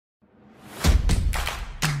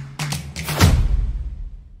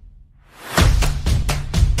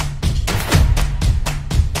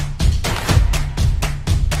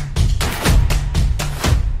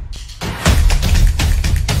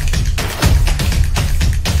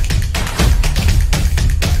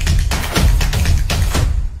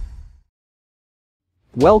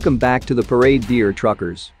Welcome back to the parade, dear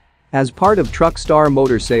truckers. As part of Truck Star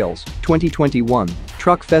Motor Sales 2021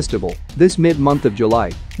 Truck Festival, this mid-month of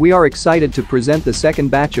July, we are excited to present the second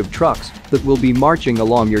batch of trucks that will be marching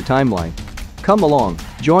along your timeline. Come along,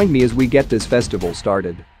 join me as we get this festival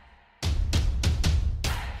started.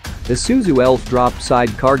 Isuzu Elf Drop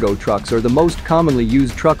side cargo trucks are the most commonly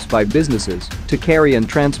used trucks by businesses to carry and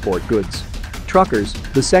transport goods. Truckers,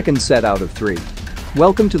 the second set out of 3.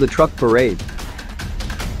 Welcome to the Truck Parade.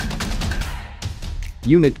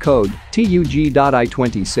 Unit code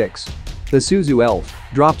TUG.I26. Isuzu Elf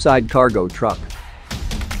Dropside cargo truck.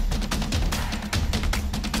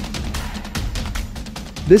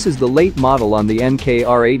 This is the late model on the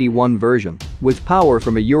NKR81 version, with power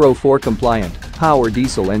from a Euro 4 compliant power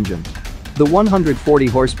diesel engine. The 140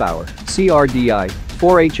 horsepower CRDI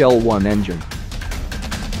 4HL1 engine.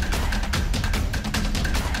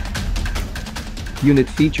 Unit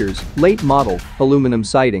features: late model, aluminum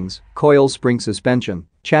sidings, coil spring suspension,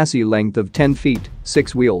 chassis length of 10 feet,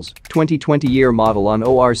 6 wheels, 2020 year model on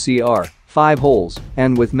ORCR, 5 holes,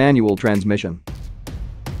 and with manual transmission.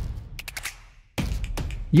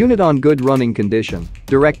 Unit on good running condition,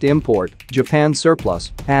 direct import, Japan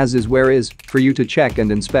surplus, as is where is, for you to check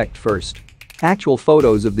and inspect first. Actual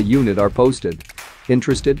photos of the unit are posted.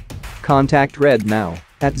 Interested? Contact Red now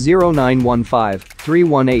at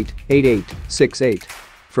 0915-318-8868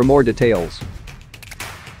 for more details.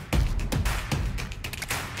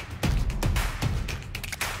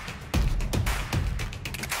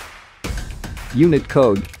 Unit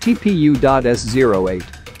code TPU.S08.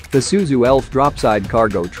 Isuzu Elf Dropside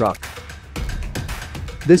cargo truck.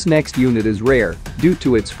 This next unit is rare due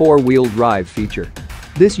to its 4-wheel drive feature.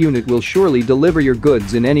 This unit will surely deliver your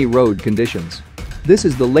goods in any road conditions. This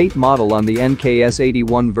is the late model on the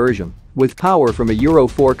NKS81 version, with power from a Euro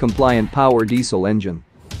 4 compliant power diesel engine.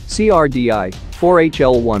 CRDI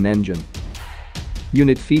 4HL1 engine.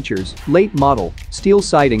 Unit features: late model, steel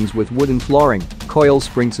sidings with wooden flooring, coil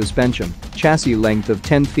spring suspension, chassis length of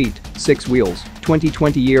 10 feet, 6 wheels,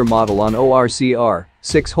 2020 year model on ORCR,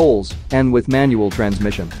 6 holes, and with manual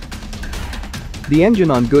transmission. The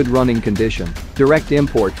engine on good running condition, direct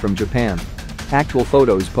import from Japan. Actual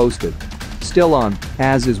photos posted. Still on,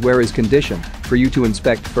 as is where is condition, for you to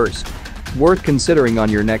inspect first. Worth considering on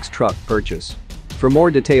your next truck purchase. For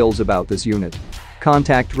more details about this unit,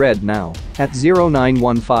 contact Red now at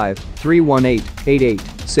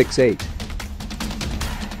 0915-318-8868.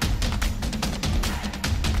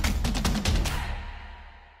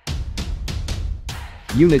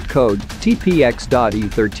 Unit code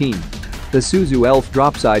TPX.E13. Isuzu Elf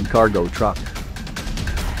Dropside cargo truck.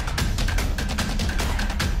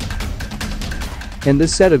 In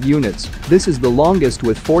this set of units, this is the longest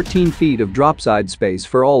with 14 feet of dropside space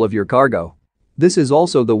for all of your cargo. This is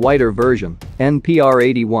also the wider version,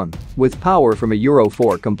 NPR81, with power from a Euro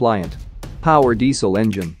 4 compliant power diesel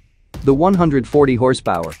engine. The 140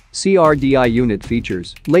 horsepower CRDI unit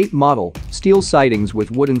features: late model, steel sidings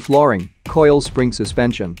with wooden flooring, coil spring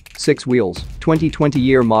suspension, 6 wheels, 2020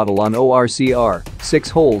 year model on ORCR, 6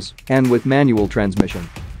 holes, and with manual transmission.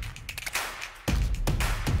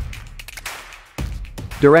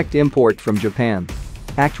 Direct import from Japan.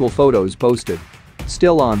 Actual photos posted.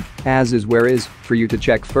 Still on, as is where is, for you to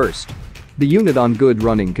check first. The unit on good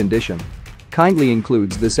running condition. Kindly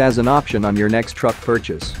includes this as an option on your next truck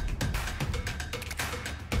purchase.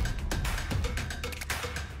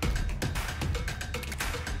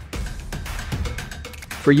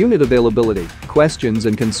 For unit availability, questions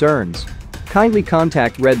and concerns, kindly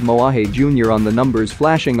contact Red Moahe Jr. on the numbers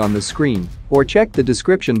flashing on the screen or check the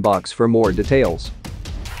description box for more details.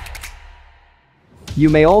 You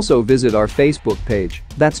may also visit our Facebook page,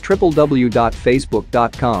 that's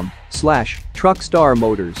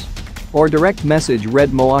www.facebook.com/truckstarmotors, or direct message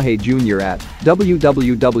Red Moahe Jr. at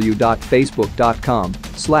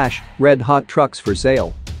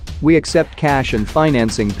www.facebook.com/redhottrucksforsale. We accept cash and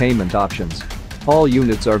financing payment options. All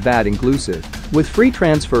units are VAT inclusive, with free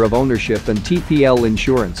transfer of ownership and TPL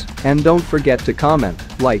insurance. And don't forget to comment,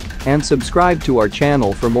 like, and subscribe to our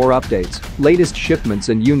channel for more updates, latest shipments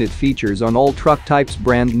and unit features on all truck types,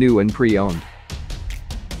 brand new and pre-owned.